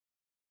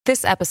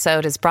This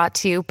episode is brought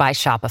to you by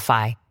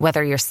Shopify.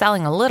 Whether you're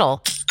selling a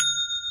little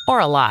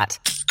or a lot,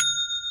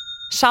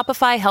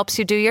 Shopify helps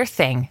you do your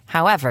thing,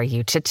 however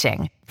you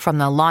cha-ching. From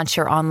the launch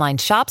your online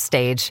shop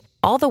stage,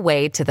 all the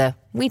way to the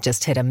we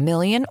just hit 1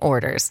 million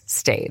orders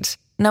stage.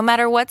 No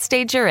matter what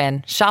stage you're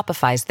in,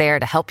 Shopify's there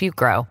to help you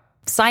grow.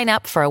 Sign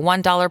up for a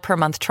 $1 per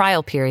month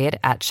trial period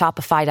at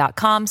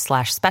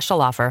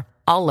shopify.com/special offer,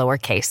 all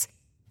lowercase.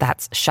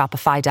 That's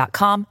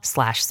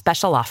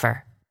shopify.com/special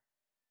offer.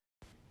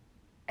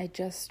 I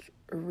just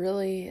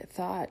really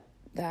thought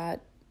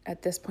that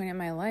at this point in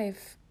my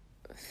life,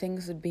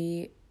 things would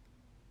be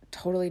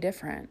totally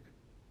different.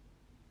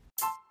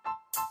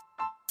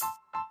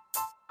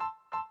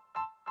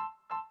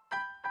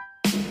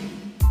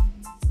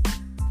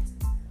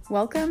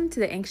 Welcome to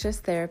the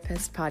Anxious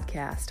Therapist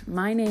Podcast.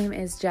 My name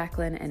is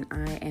Jacqueline and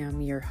I am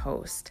your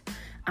host.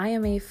 I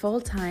am a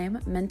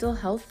full-time mental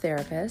health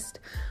therapist,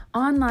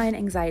 online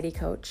anxiety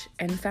coach,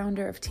 and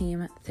founder of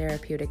Team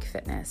Therapeutic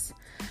Fitness.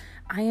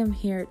 I am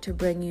here to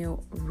bring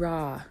you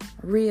raw,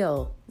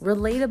 real,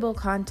 relatable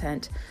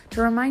content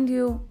to remind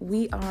you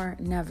we are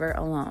never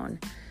alone.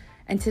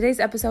 And today's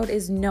episode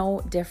is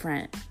no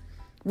different.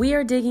 We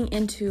are digging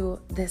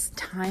into this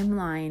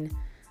timeline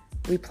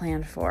we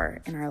planned for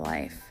in our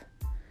life,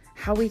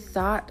 how we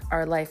thought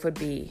our life would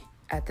be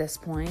at this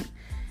point,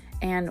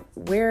 and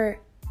where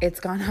it's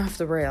gone off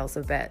the rails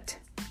a bit.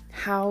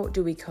 How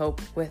do we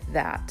cope with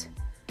that?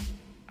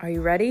 Are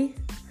you ready?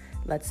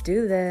 Let's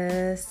do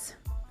this.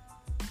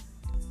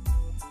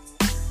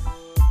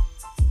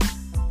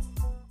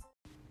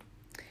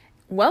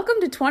 Welcome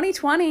to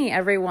 2020,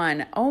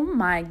 everyone. Oh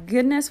my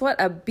goodness, what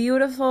a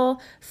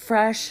beautiful,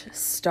 fresh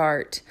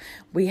start.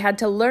 We had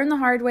to learn the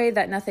hard way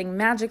that nothing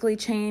magically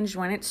changed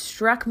when it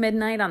struck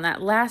midnight on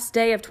that last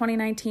day of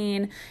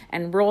 2019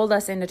 and rolled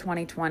us into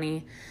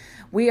 2020.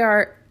 We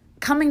are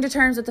coming to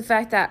terms with the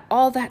fact that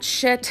all that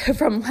shit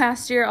from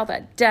last year, all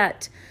that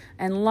debt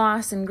and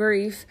loss and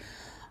grief,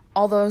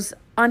 all those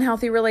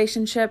unhealthy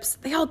relationships,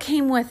 they all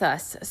came with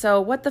us.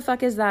 So what the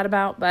fuck is that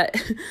about? But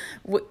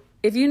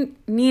if you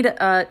need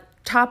a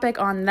topic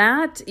on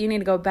that, you need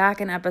to go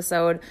back an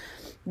episode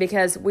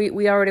because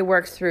we already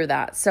worked through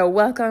that. So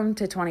welcome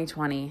to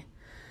 2020.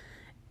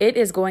 It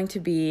is going to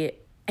be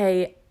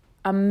a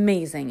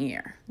amazing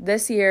year.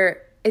 This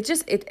year,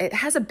 it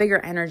has a bigger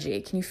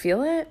energy. Can you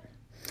feel it?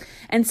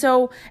 And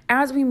so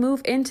as we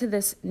move into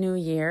this new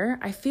year,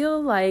 I feel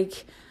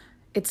like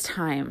it's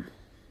time.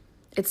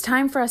 It's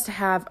time for us to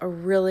have a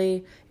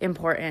really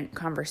important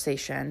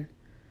conversation.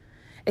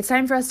 It's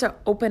time for us to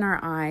open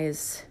our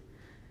eyes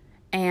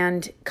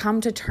and come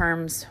to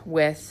terms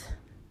with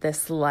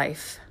this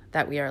life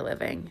that we are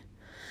living.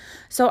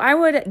 So I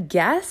would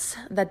guess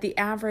that the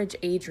average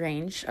age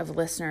range of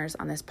listeners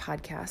on this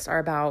podcast are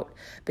about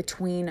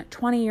between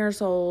 20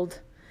 years old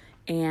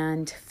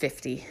and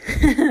 50.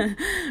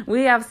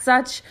 We have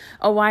such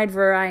a wide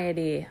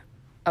variety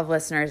of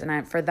listeners,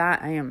 and for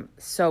that I am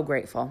so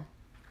grateful.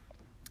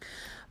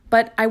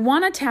 But I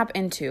want to tap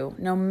into,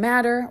 no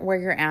matter where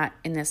you're at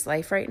in this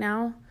life right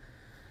now,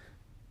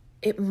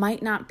 it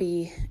might not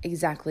be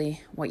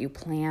exactly what you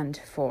planned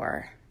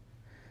for.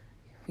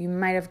 You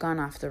might have gone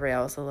off the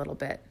rails a little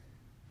bit.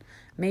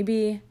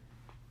 Maybe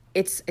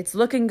it's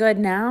looking good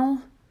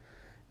now,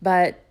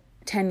 but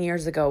 10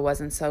 years ago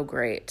wasn't so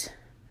great,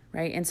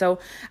 right? And so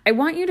I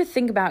want you to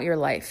think about your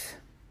life.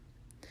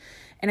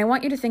 And I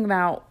want you to think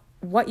about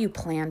what you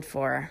planned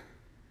for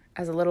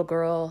as a little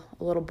girl,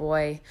 a little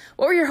boy.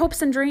 What were your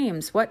hopes and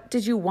dreams? What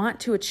did you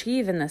want to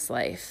achieve in this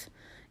life?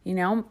 You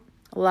know,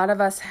 a lot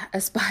of us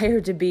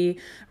aspire to be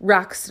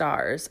rock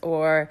stars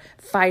or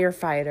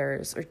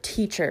firefighters or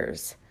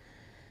teachers.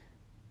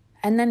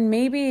 And then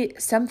maybe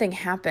something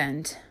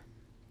happened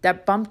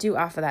that bumped you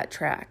off of that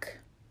track.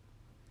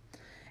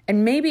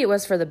 And maybe it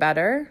was for the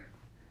better,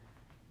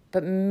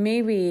 but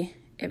maybe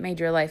it made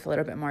your life a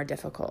little bit more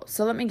difficult.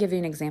 So let me give you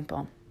an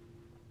example.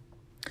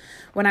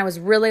 When I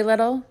was really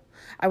little,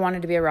 I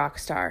wanted to be a rock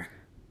star.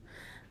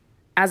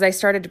 As I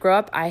started to grow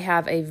up, I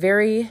have a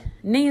very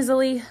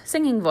nasally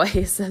singing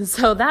voice, and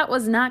so that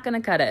was not going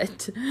to cut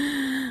it.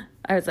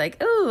 I was like,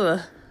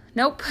 oh,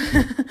 nope.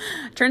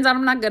 Turns out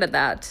I'm not good at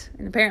that.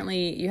 And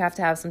apparently you have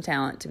to have some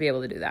talent to be able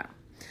to do that.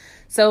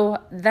 So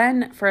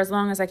then for as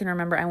long as I can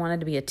remember, I wanted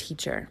to be a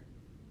teacher.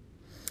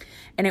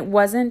 And it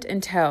wasn't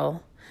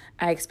until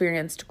I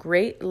experienced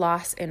great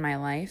loss in my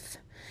life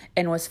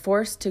and was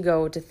forced to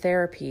go to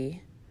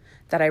therapy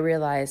that I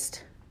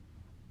realized,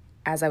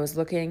 as I was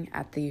looking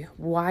at the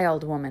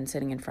wild woman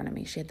sitting in front of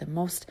me, she had the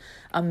most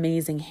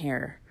amazing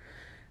hair,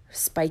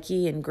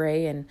 spiky and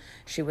gray, and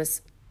she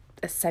was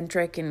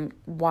eccentric and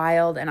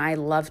wild, and I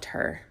loved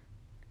her.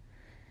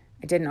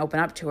 I didn't open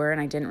up to her,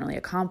 and I didn't really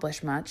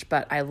accomplish much,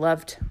 but I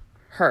loved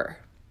her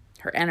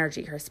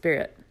energy, her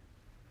spirit.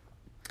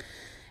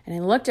 And I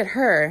looked at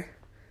her,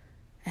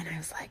 and I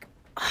was like,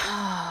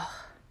 oh,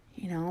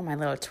 my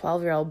little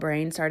 12-year-old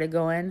brain started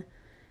going,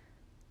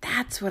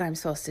 that's what I'm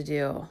supposed to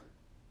do.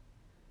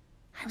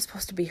 I'm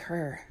supposed to be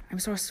her. I'm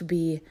supposed to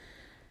be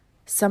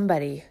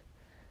somebody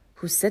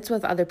who sits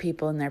with other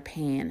people in their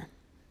pain.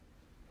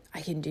 I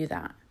I can do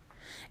that.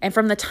 And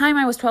from the time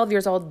I was 12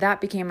 years old, that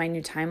became my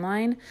new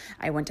timeline.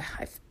 I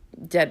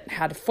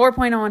had a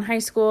 4.0 in high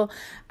school.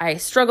 I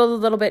struggled a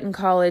little bit in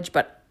college,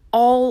 but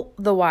all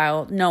the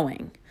while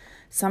knowing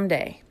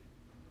someday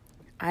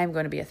I'm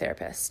going to be a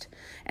therapist.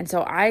 And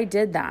so I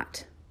did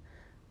that.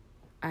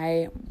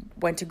 I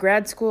went to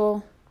grad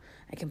school,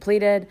 I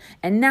completed,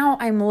 and now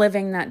I'm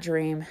living that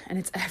dream, and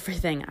it's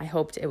everything I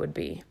hoped it would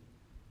be.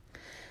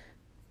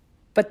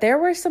 But there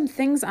were some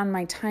things on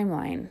my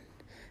timeline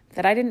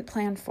that I didn't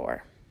plan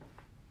for.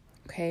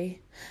 Okay?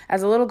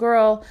 As a little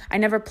girl, I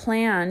never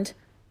planned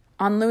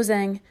on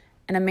losing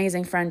an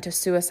amazing friend to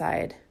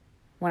suicide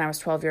when I was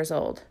 12 years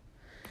old.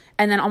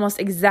 And then almost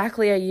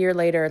exactly a year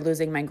later,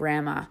 losing my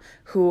grandma,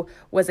 who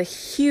was a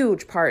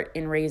huge part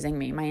in raising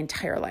me my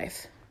entire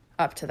life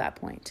up to that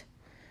point.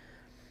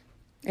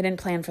 I didn't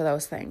plan for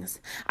those things.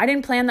 I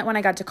didn't plan that when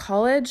I got to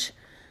college,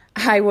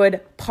 I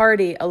would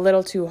party a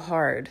little too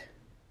hard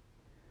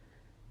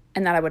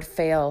and that I would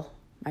fail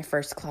my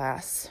first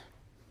class.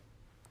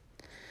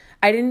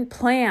 I didn't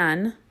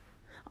plan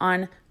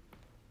on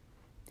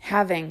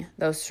having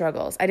those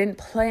struggles. I didn't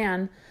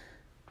plan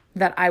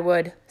that I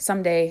would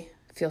someday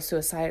feel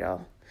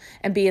suicidal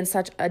and be in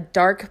such a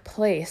dark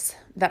place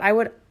that I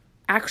would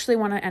actually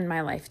want to end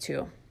my life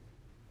too.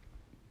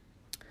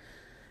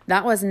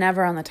 That was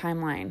never on the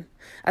timeline.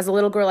 As a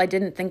little girl, I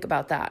didn't think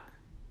about that.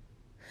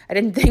 I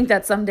didn't think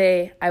that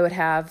someday I would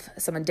have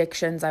some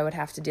addictions I would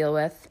have to deal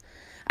with.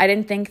 I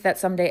didn't think that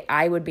someday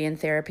I would be in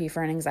therapy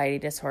for an anxiety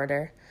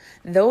disorder.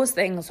 Those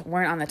things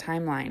weren't on the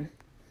timeline.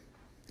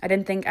 I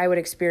didn't think I would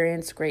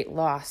experience great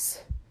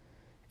loss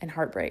and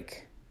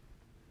heartbreak.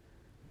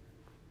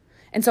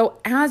 And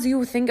so as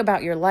you think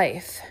about your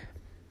life,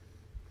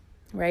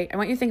 right, I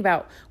want you to think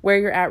about where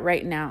you're at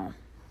right now.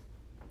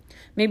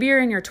 Maybe you're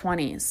in your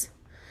 20s,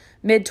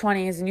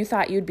 mid-20s, and you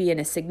thought you'd be in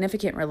a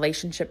significant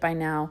relationship by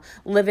now,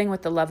 living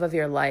with the love of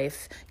your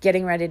life,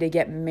 getting ready to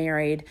get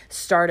married,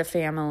 start a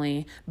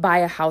family, buy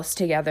a house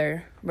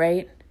together,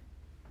 right?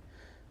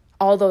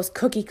 All those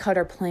cookie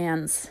cutter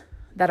plans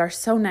that are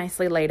so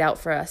nicely laid out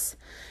for us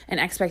and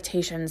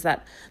expectations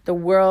that the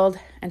world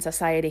and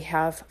society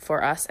have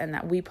for us and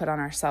that we put on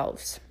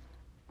ourselves.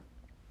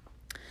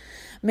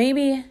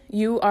 Maybe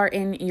you are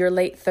in your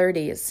late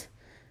 30s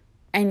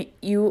and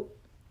you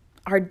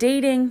are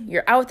dating,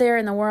 you're out there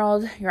in the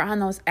world, you're on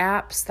those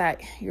apps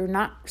that you're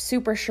not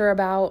super sure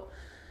about,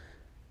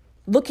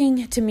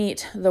 looking to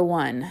meet the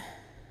one.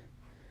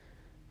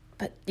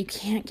 But you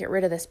can't get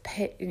rid of this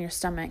pit in your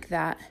stomach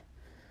that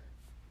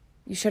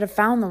you should have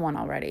found the one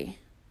already,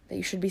 that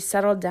you should be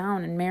settled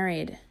down and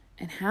married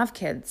and have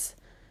kids.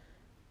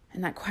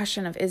 And that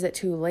question of, is it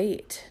too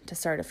late to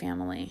start a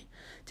family?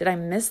 Did I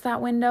miss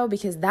that window?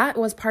 Because that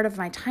was part of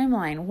my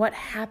timeline. What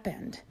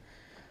happened?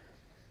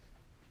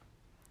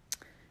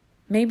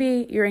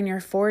 Maybe you're in your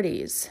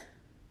 40s.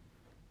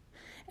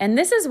 And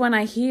this is when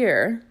I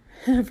hear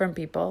from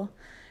people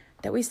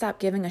that we stop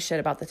giving a shit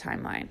about the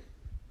timeline.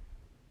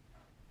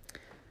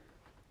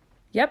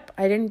 Yep,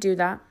 I didn't do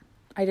that.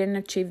 I didn't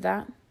achieve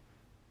that.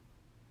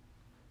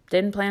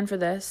 Didn't plan for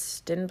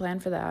this, didn't plan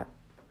for that.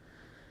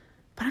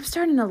 But I'm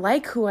starting to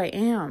like who I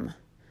am.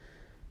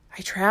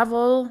 I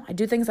travel, I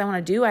do things I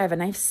want to do. I have a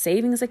nice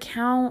savings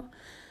account.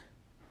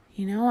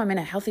 You know, I'm in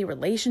a healthy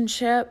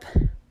relationship.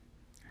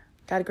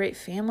 Got a great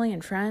family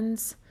and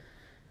friends.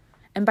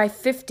 And by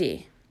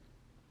 50,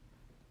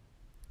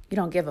 you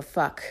don't give a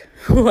fuck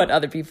what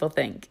other people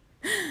think.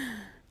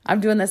 I'm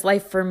doing this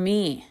life for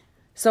me.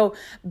 So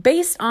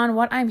based on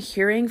what I'm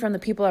hearing from the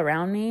people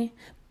around me,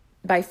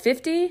 by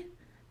 50,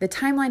 the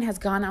timeline has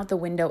gone out the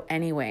window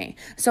anyway.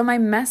 So my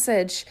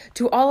message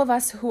to all of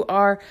us who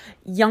are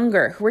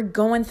younger, who are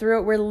going through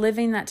it, we're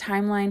living that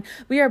timeline,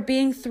 we are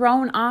being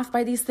thrown off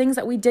by these things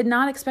that we did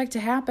not expect to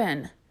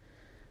happen.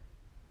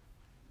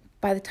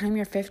 By the time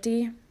you're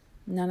 50,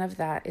 none of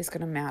that is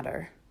going to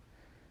matter.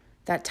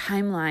 That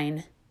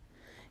timeline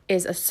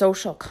is a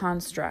social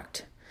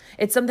construct.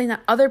 It's something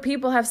that other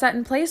people have set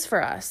in place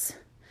for us.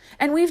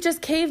 And we've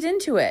just caved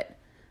into it.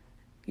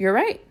 You're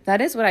right. That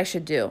is what I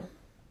should do.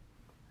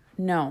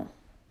 No,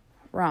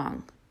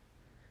 wrong.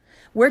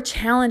 We're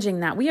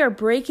challenging that. We are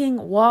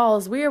breaking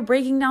walls. We are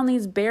breaking down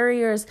these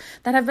barriers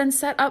that have been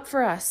set up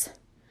for us.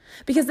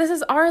 Because this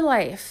is our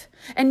life.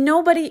 And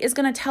nobody is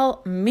going to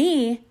tell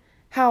me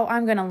how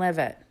I'm going to live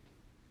it.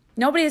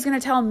 Nobody is going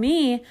to tell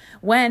me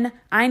when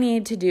I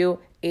need to do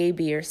A,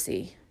 B, or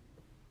C.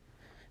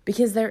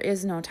 Because there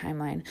is no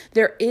timeline.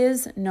 There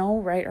is no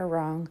right or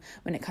wrong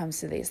when it comes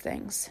to these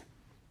things.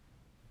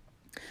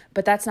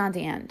 But that's not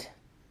the end.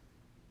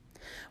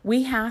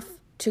 We have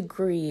to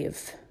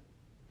grieve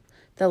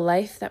the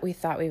life that we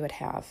thought we would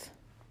have.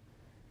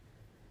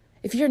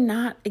 If you're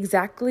not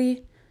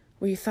exactly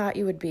where you thought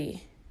you would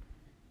be,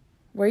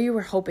 where you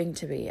were hoping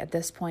to be at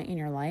this point in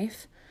your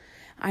life,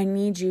 I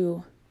need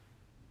you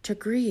to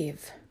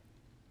grieve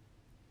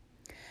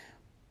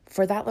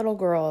for that little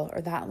girl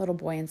or that little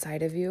boy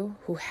inside of you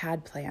who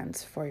had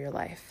plans for your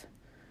life,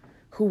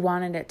 who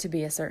wanted it to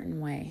be a certain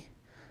way,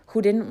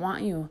 who didn't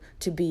want you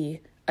to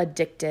be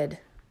addicted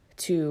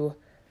to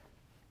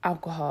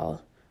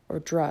alcohol or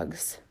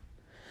drugs,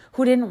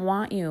 who didn't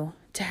want you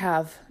to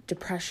have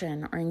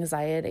depression or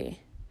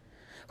anxiety,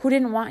 who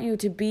didn't want you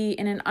to be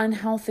in an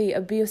unhealthy,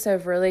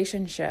 abusive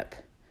relationship.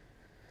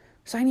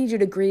 So I need you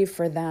to grieve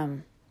for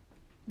them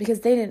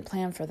because they didn't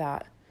plan for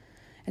that.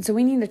 And so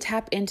we need to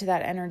tap into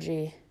that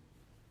energy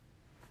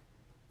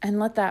and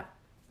let that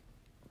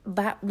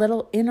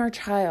little inner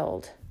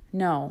child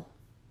know,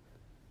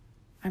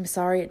 I'm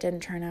sorry it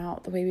didn't turn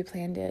out the way we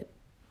planned it.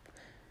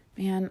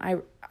 Man,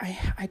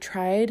 I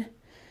tried,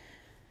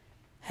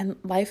 and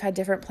life had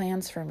different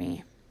plans for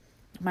me.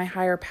 My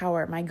higher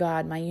power, my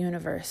God, my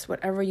universe,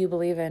 whatever you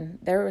believe in,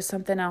 there was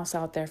something else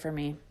out there for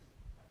me.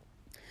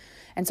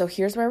 And so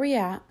here's where we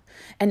at.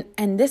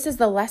 And this is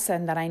the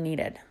lesson that I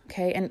needed,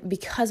 okay? And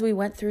because we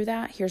went through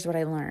that, here's what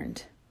I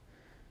learned,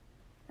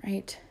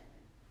 right?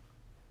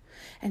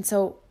 And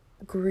so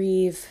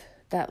grieve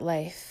that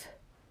life.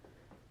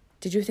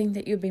 Did you think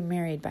that you'd be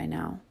married by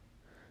now?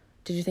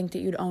 Did you think that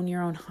you'd own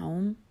your own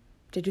home?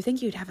 Did you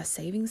think you'd have a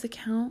savings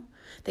account?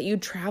 That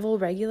you'd travel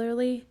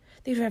regularly?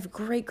 That you'd have a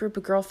great group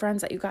of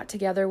girlfriends that you got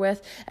together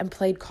with and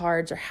played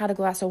cards or had a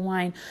glass of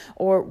wine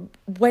or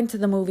went to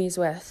the movies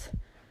with?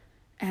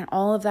 And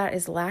all of that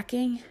is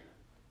lacking?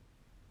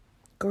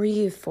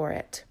 Grieve for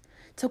it.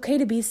 It's okay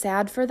to be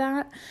sad for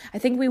that. I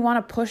think we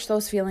want to push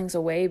those feelings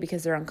away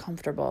because they're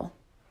uncomfortable.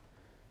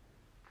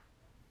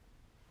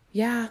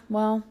 Yeah,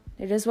 well,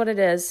 it is what it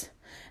is,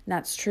 and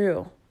that's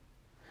true.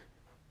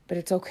 But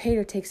it's okay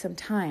to take some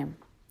time,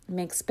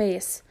 make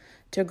space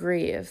to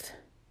grieve.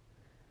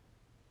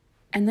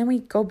 And then we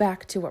go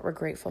back to what we're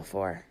grateful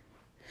for.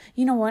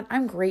 You know what?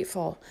 I'm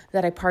grateful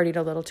that I partied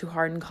a little too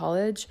hard in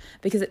college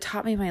because it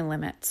taught me my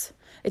limits.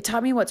 It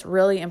taught me what's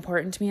really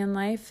important to me in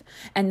life,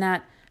 and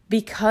that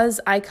because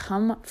I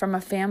come from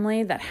a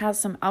family that has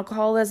some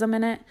alcoholism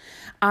in it,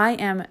 I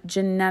am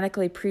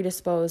genetically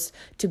predisposed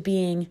to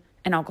being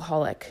an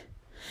alcoholic.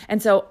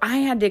 And so I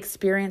had to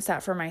experience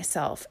that for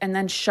myself and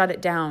then shut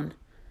it down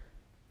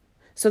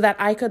so that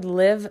I could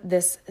live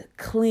this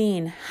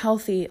clean,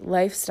 healthy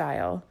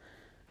lifestyle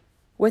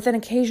with an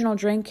occasional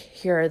drink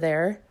here or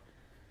there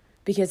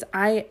because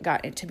I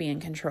got it to be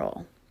in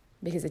control,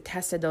 because I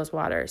tested those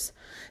waters.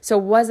 So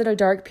was it a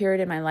dark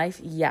period in my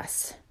life?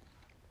 Yes,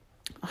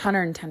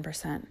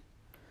 110%.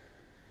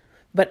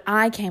 But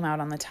I came out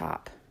on the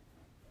top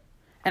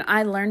and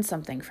I learned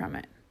something from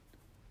it.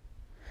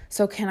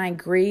 So can I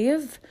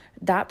grieve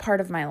that part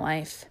of my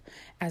life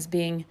as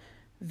being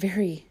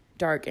very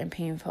dark and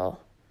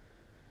painful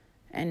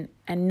and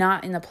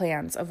not in the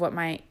plans of what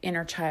my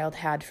inner child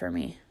had for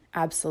me?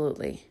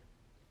 Absolutely.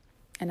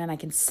 And then I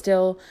can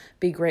still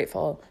be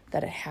grateful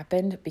that it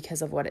happened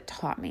because of what it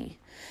taught me.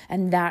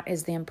 And that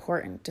is the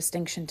important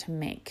distinction to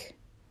make.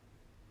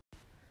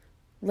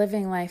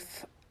 Living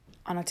life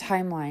on a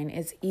timeline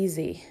is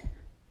easy.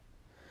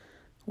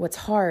 What's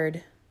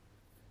hard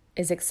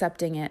is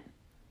accepting it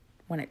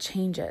when it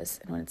changes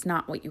and when it's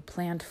not what you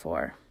planned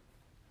for.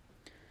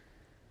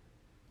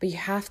 But you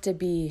have to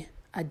be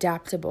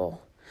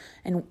adaptable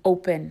and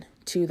open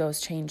to those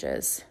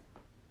changes,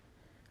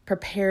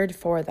 prepared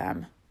for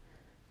them.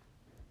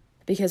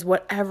 Because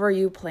whatever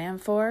you plan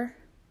for,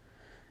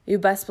 you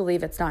best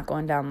believe it's not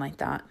going down like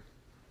that.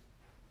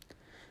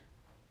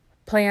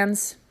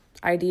 Plans,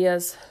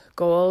 ideas,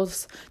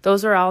 goals,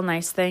 those are all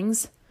nice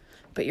things.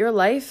 But your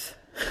life,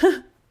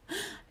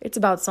 it's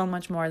about so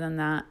much more than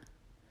that.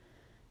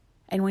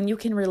 And when you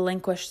can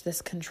relinquish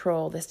this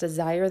control, this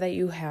desire that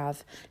you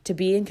have to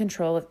be in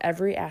control of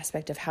every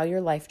aspect of how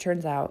your life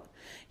turns out,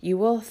 you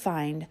will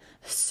find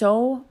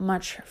so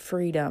much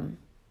freedom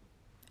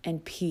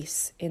and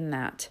peace in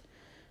that.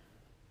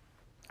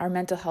 Our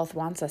mental health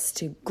wants us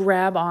to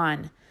grab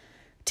on,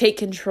 take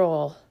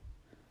control,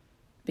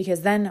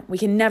 because then we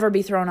can never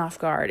be thrown off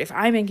guard. If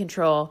I'm in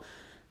control,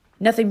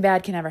 nothing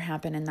bad can ever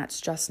happen, and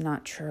that's just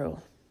not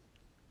true.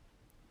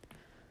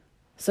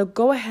 So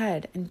go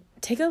ahead and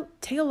take a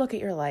look at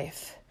your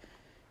life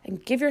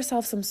and give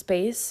yourself some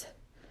space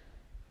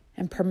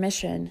and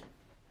permission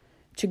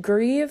to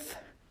grieve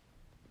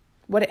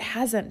what it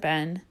hasn't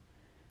been,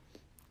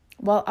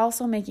 while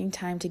also making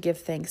time to give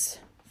thanks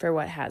for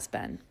what has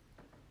been.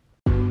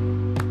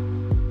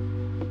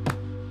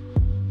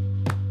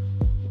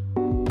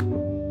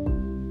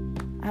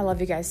 I love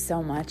you guys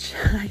so much.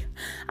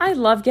 I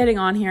love getting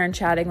on here and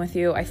chatting with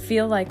you. I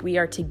feel like we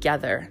are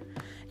together.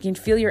 You can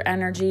feel your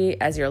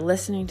energy as you're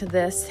listening to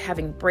this,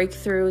 having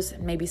breakthroughs,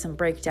 and maybe some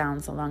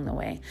breakdowns along the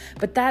way.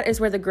 But that is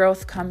where the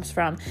growth comes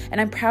from. And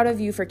I'm proud of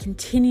you for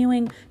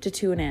continuing to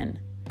tune in,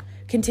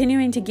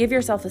 continuing to give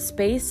yourself a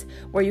space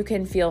where you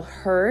can feel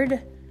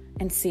heard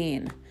and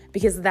seen,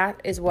 because that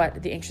is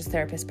what the Anxious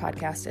Therapist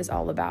podcast is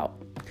all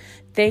about.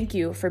 Thank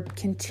you for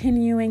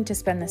continuing to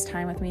spend this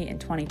time with me in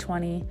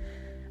 2020.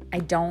 I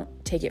don't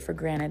take it for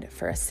granted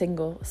for a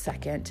single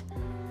second.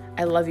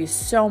 I love you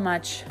so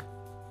much.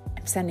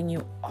 I'm sending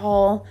you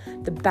all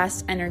the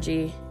best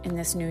energy in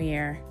this new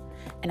year,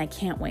 and I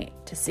can't wait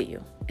to see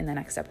you in the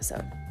next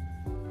episode.